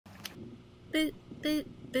boot,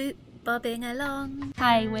 boot, boot, bobbing along.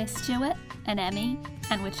 Hi, we're Stuart and Emmie,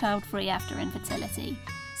 and we're child-free after infertility.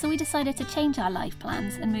 So we decided to change our life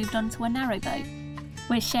plans and moved on to a narrowboat.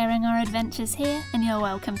 We're sharing our adventures here, and you're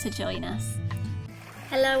welcome to join us.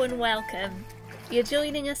 Hello and welcome. You're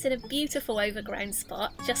joining us in a beautiful overground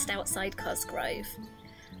spot just outside Cosgrove.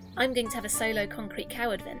 I'm going to have a solo concrete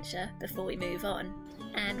cow adventure before we move on,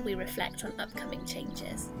 and we reflect on upcoming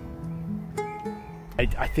changes.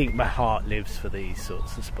 I think my heart lives for these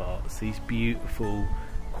sorts of spots, these beautiful,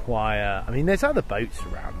 quiet. I mean, there's other boats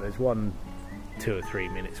around. There's 1, 2 or 3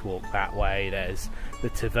 minutes walk that way. There's the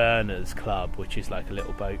Tavernas Club, which is like a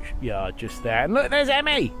little boat yard just there. And look, there's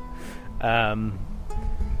Emmie! Yeah,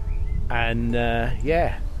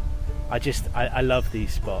 I love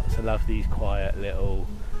these spots. I love these quiet little,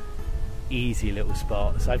 easy little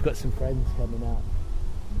spots. I've got some friends coming up.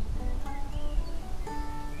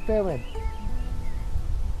 Filming.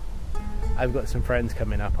 I've got some friends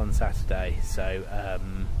coming up on Saturday, so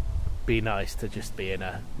be nice to just be in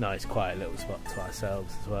a nice quiet little spot to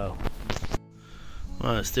ourselves as well.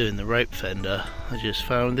 While I was doing the rope fender, I just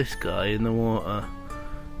found this guy in the water.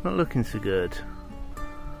 Not looking so good.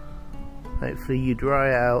 Hopefully you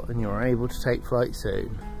dry out and you're able to take flight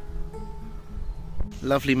soon.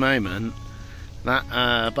 Lovely moment.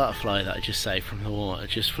 That butterfly that I just saved from the water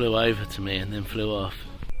just flew over to me and then flew off.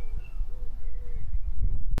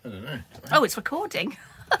 I don't know. Oh, it's recording.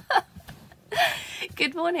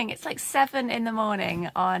 Good morning. It's like 7 in the morning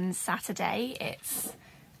on Saturday. It's,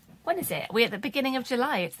 when is it? We're at the beginning of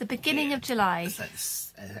July. It's the beginning of July. It's like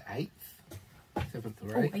 8th, 7th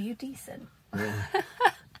or 8th. Oh, are you decent? Yeah.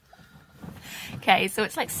 Okay, so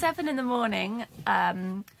it's like 7 in the morning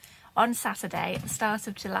on Saturday at the start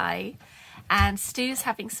of July, and Stu's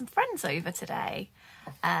having some friends over today.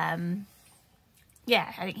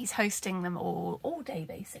 Yeah, I think he's hosting them all day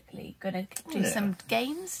basically. Gonna do some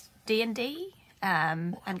games, D&D,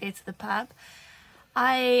 and go to the pub.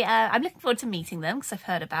 I'm looking forward to meeting them because I've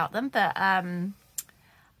heard about them, but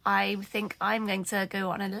I think I'm going to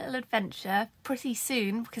go on a little adventure pretty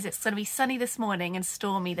soon because it's going to be sunny this morning and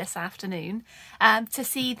stormy this afternoon to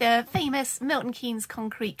see the famous Milton Keynes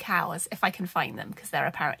concrete cows, if I can find them, because they're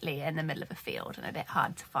apparently in the middle of a field and a bit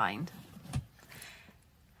hard to find.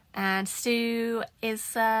 And Stu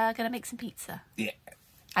is going to make some pizza. Yeah.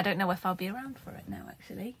 I don't know if I'll be around for it now,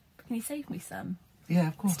 actually. Can you save me some? Yeah,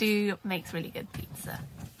 of course. Stu makes really good pizza.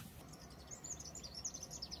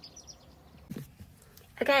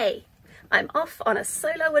 Okay, I'm off on a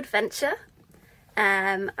solo adventure.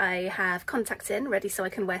 I have contacts in ready so I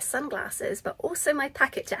can wear sunglasses, but also my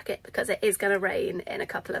packet jacket because it is going to rain in a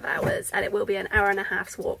couple of hours and it will be an hour and a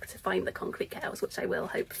half's walk to find the concrete cows, which I will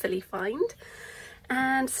hopefully find.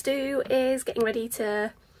 And Stu is getting ready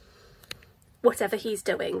to, whatever he's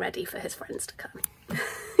doing, ready for his friends to come.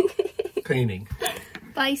 Cleaning.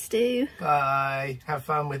 Bye, Stu. Bye. Have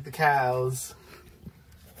fun with the cows.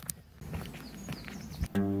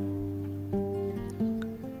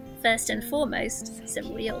 First and foremost,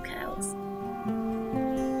 some real cows.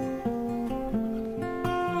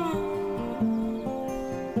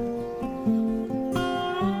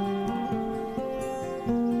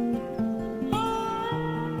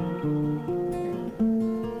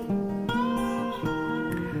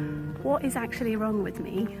 What is actually wrong with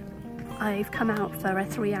me? I've come out for a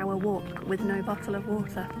 3-hour walk with no bottle of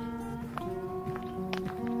water.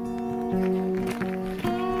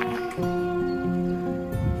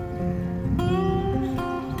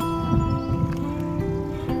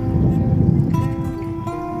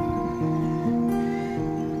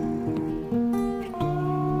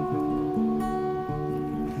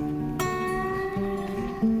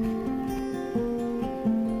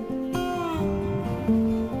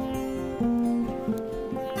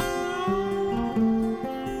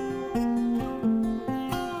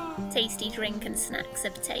 Tasty drink and snacks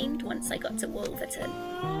obtained once I got to Wolverton.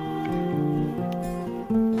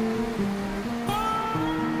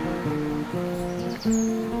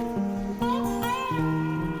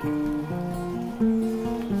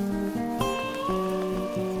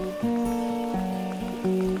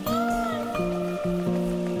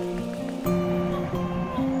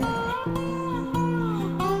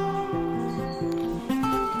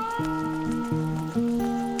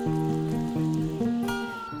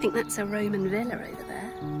 I think that's a Roman villa over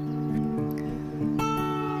there.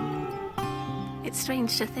 It's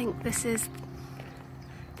strange to think this is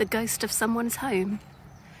the ghost of someone's home,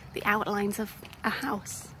 the outlines of a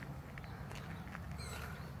house.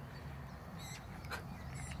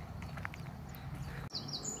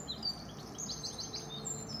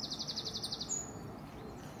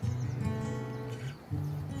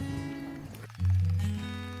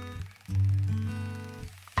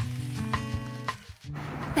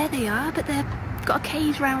 There they are, but they've got a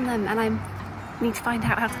cage round them, and I need to find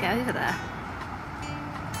out how to get over there.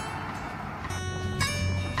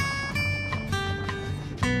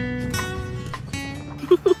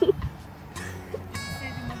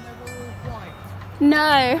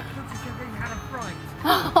 No.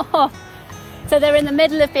 Oh, so they're in the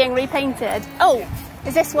middle of being repainted. Oh,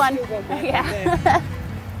 is this one? Oh, yeah.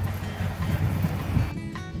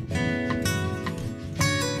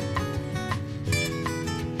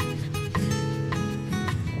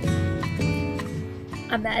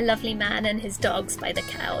 I met a lovely man and his dogs by the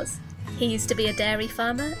cows. He used to be a dairy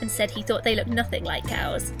farmer and said he thought they looked nothing like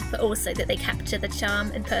cows, but also that they capture the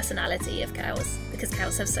charm and personality of cows, because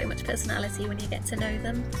cows have so much personality when you get to know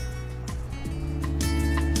them.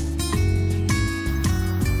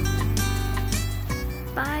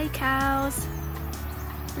 Bye, cows.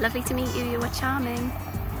 Lovely to meet you, you were charming.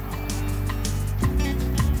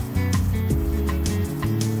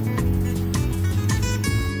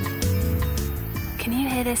 Can you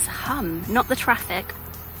hear this hum? Not the traffic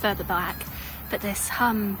further back, but this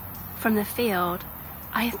hum from the field.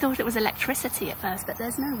 I thought it was electricity at first, but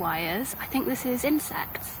there's no wires. I think this is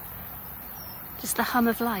insects. Just the hum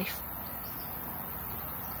of life.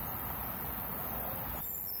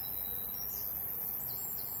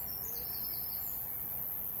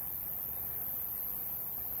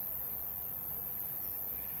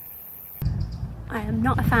 I am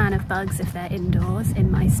not a fan of bugs if they're indoors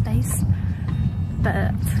in my space,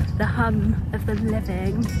 but the hum of them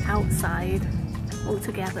living outside all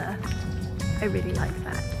together, I really like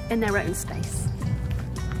that, in their own space.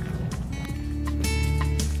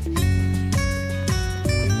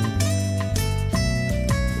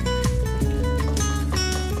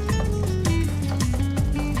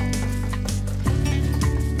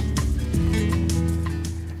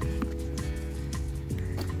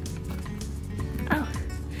 Oh,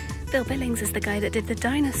 Bill Billings is the guy that did the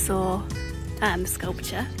dinosaur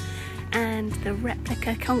sculpture and the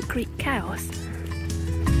replica concrete cows,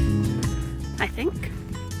 I think.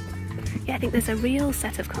 Yeah, I think there's a real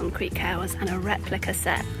set of concrete cows and a replica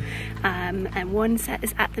set, and one set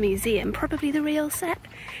is at the museum, probably the real set,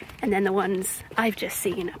 and then the ones I've just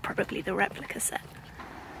seen are probably the replica set.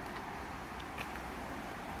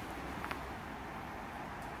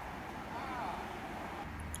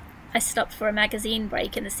 I stopped for a magazine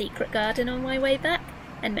break in the secret garden on my way back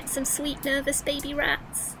and met some sweet, nervous baby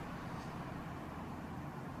rats.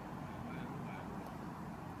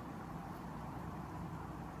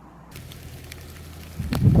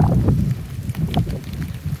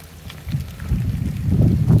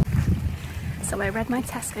 So I read my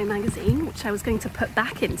Tesco magazine, which I was going to put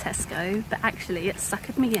back in Tesco, but actually it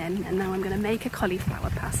suckered me in, and now I'm going to make a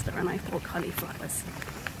cauliflower pasta, and I thought cauliflowers.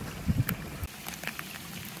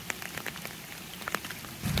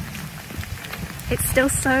 It's still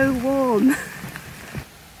so warm.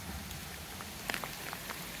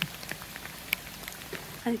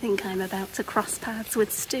 I think I'm about to cross paths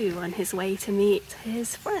with Stu on his way to meet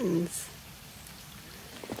his friends.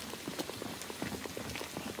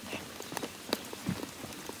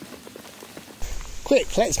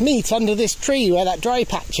 Quick, let's meet under this tree where that dry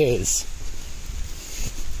patch is.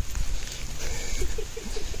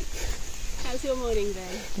 How's your morning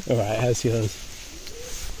been? Alright, how's yours?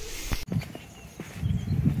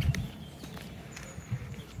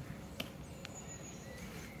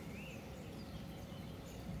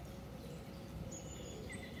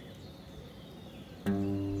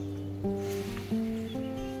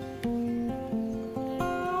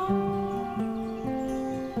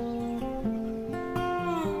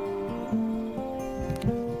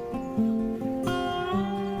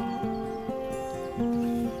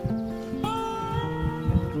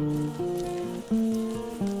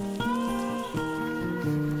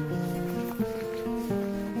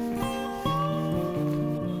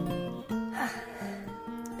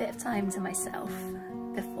 Time to myself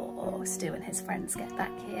before Stu and his friends get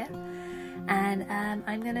back here, and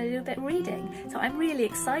I'm going to do a bit of reading. So I'm really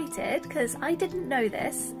excited because I didn't know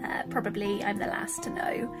this, probably I'm the last to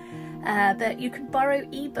know, but you can borrow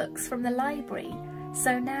ebooks from the library.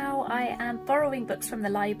 So now I am borrowing books from the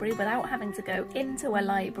library without having to go into a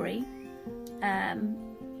library, and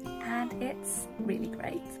it's really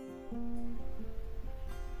great.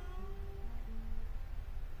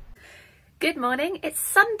 Good morning, it's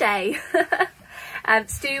Sunday.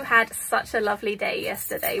 Stu had such a lovely day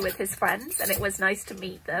yesterday with his friends, and it was nice to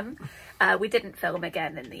meet them. We didn't film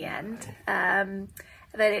again in the end,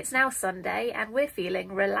 but it's now Sunday and we're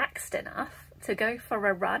feeling relaxed enough to go for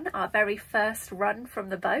a run, our very first run from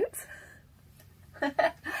the boat.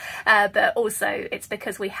 But also it's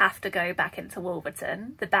because we have to go back into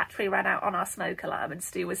Wolverton. The battery ran out on our smoke alarm, and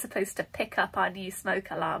Stu was supposed to pick up our new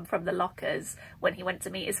smoke alarm from the lockers when he went to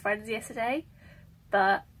meet his friends yesterday,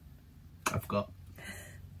 but I forgot.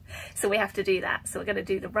 So we have to do that. So we're going to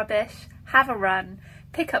do the rubbish, have a run,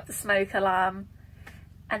 pick up the smoke alarm,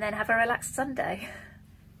 and then have a relaxed Sunday.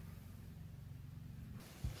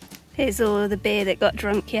 Here's all the beer that got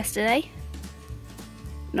drunk yesterday.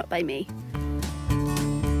 Not by me.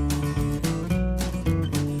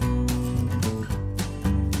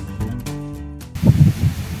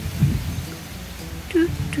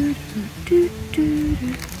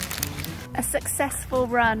 A successful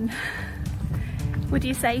run, would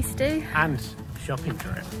you say, Stu? And shopping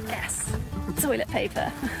trip. Yes. Toilet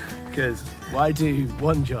paper. Because why do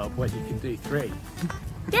one job when you can do three?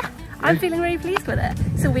 Yeah, I'm feeling really pleased with it.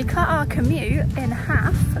 So we cut our commute in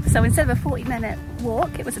half. So instead of a 40-minute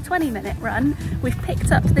walk, it was a 20-minute run. We've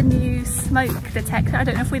picked up the new smoke detector. I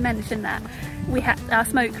don't know if we mentioned that. We had our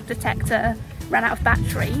smoke detector ran out of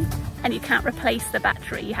battery, and you can't replace the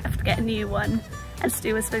battery. You have to get a new one. And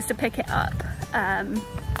Stu was supposed to pick it up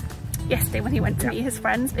yesterday when he went to meet his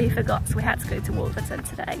friends, but he forgot, so we had to go to Wolverton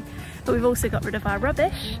today. But we've also got rid of our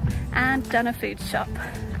rubbish and done a food shop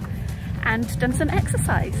and done some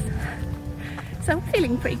exercise. So I'm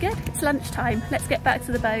feeling pretty good. It's lunchtime. Let's get back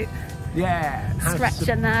to the boat. Yeah. Stretch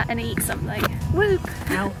and that and eat something. Whoop!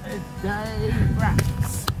 Out a day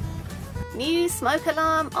rats. New smoke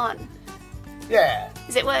alarm on. Yeah.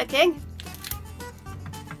 Is it working?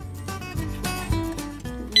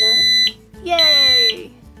 No.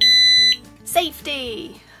 Yay!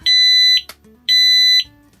 Safety!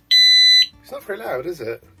 It's not very loud, is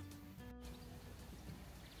it?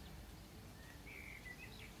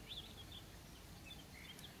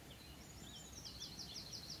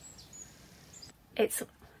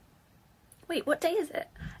 Wait, what day is it?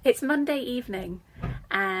 It's Monday evening,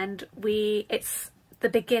 and it's the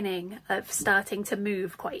beginning of starting to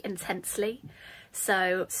move quite intensely.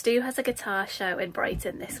 So Stu has a guitar show in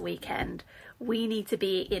Brighton this weekend. We need to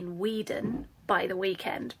be in Weedon by the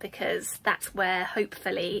weekend, because that's where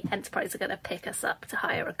hopefully Enterprise are going to pick us up to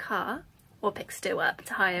hire a car, or pick Stu up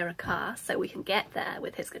to hire a car so we can get there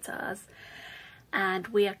with his guitars. And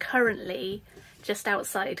we are currently just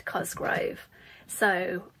outside Cosgrove.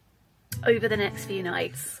 So over the next few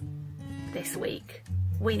nights this week,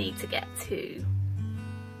 we need to get to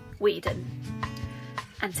Weedon.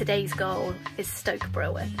 And today's goal is Stoke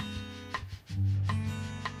Brewer.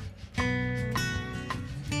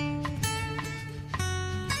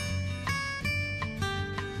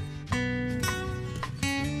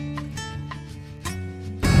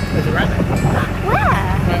 There's a rabbit.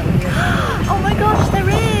 Where? Oh my gosh, there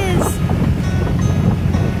is!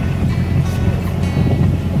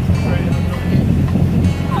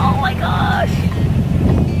 Oh my gosh!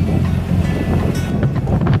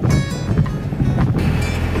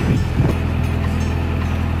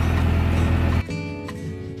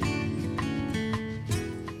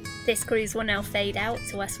 This cruise will now fade out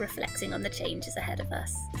to us reflecting on the changes ahead of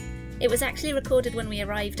us. It was actually recorded when we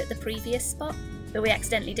arrived at the previous spot, but we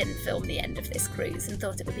accidentally didn't film the end of this cruise and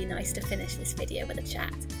thought it would be nice to finish this video with a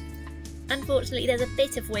chat. Unfortunately, there's a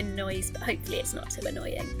bit of wind noise, but hopefully it's not too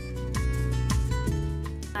annoying.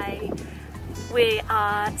 We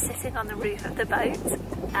are sitting on the roof of the boat.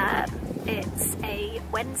 It's a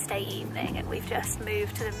Wednesday evening and we've just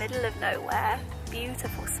moved to the middle of nowhere.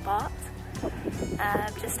 Beautiful spot.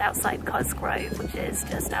 Just outside Cosgrove, which is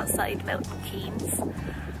just outside Milton Keynes.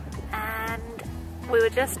 And we were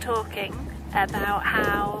just talking about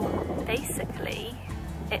how basically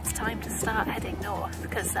it's time to start heading north,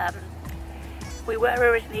 because we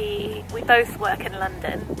both work in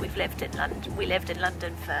London. We lived in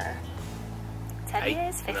London for 10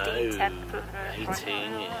 years, 15,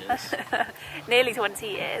 18 years. Nearly 20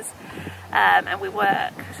 years. And we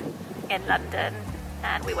worked in London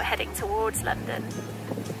and we were heading towards London.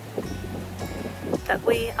 But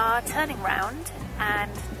we are turning round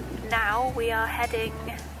and now we are heading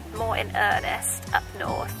more in earnest up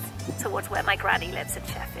north towards where my granny lives in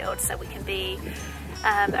Sheffield, so we can be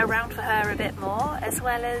around for her a bit more, as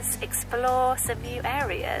well as explore some new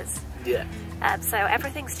areas. Yeah. So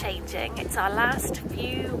everything's changing. It's our last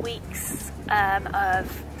few weeks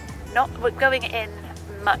we're going in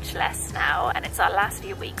much less now, and it's our last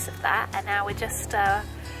few weeks of that, and now we're just gonna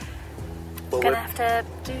have to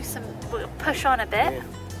we'll push on a bit. Yeah.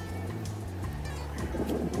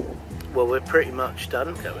 Well, we're pretty much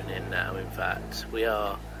done going in now. In fact, we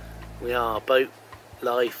are boat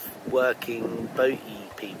life, working,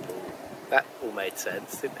 boaty people. That all made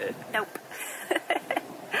sense, didn't it? Nope.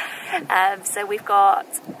 So we've got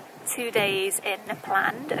 2 days in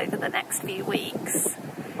planned over the next few weeks.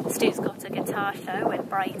 Stu's got a guitar show in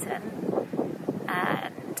Brighton,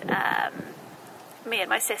 and me and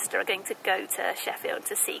my sister are going to go to Sheffield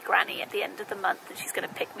to see Granny at the end of the month, and she's going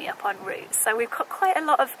to pick me up en route. So we've got quite a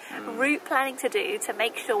lot of route planning to do to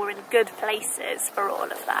make sure we're in good places for all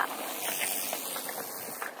of that.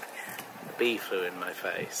 A bee flew in my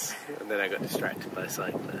face, and then I got distracted by a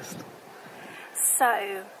cyclist.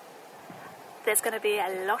 So there's going to be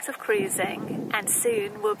a lot of cruising, and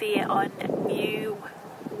soon we'll be on new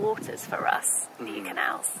waters for us, new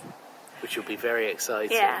canals. Which will be very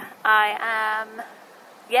exciting. Yeah, I am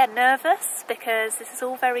nervous because this is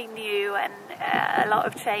all very new and a lot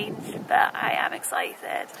of change, but I am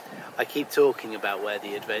excited. I keep talking about where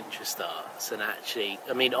the adventure starts, and actually,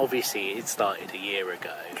 I mean, obviously it started a year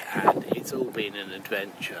ago and it's all been an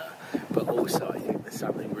adventure, but also I think there's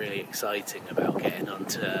something really exciting about getting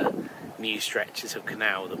onto new stretches of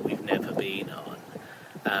canal that we've never been on,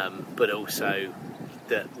 but also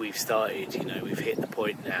that we've started, you know, we've hit the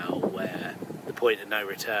point now where, the point of no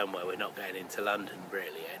return, where we're not going into London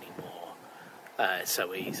really anymore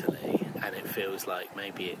so easily, and it feels like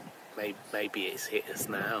maybe it's hit us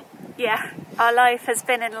now. Yeah, our life has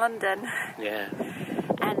been in London. Yeah.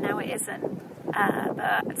 And now it isn't,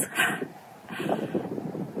 but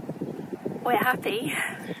we're happy.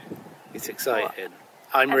 It's exciting.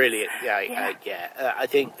 I'm really, I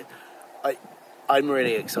think I'm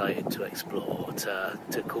really excited to explore,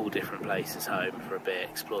 to call different places home for a bit,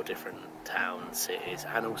 explore different towns, cities,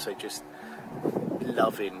 and also just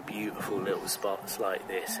loving beautiful little spots like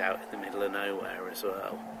this out in the middle of nowhere as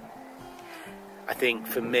well. I think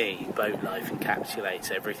for me, boat life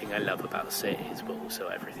encapsulates everything I love about cities, but also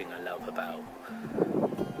everything I love about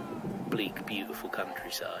bleak, beautiful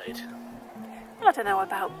countryside. Well, I don't know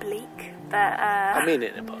about bleak, but I mean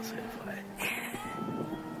it in a positive way.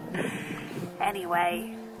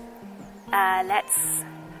 Anyway, let's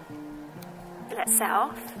set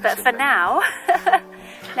off. But for now,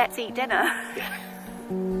 let's eat dinner.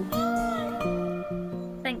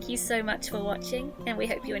 Thank you so much for watching, and we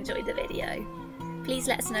hope you enjoyed the video. Please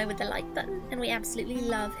let us know with the like button, and we absolutely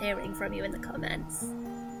love hearing from you in the comments.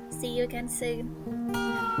 See you again soon.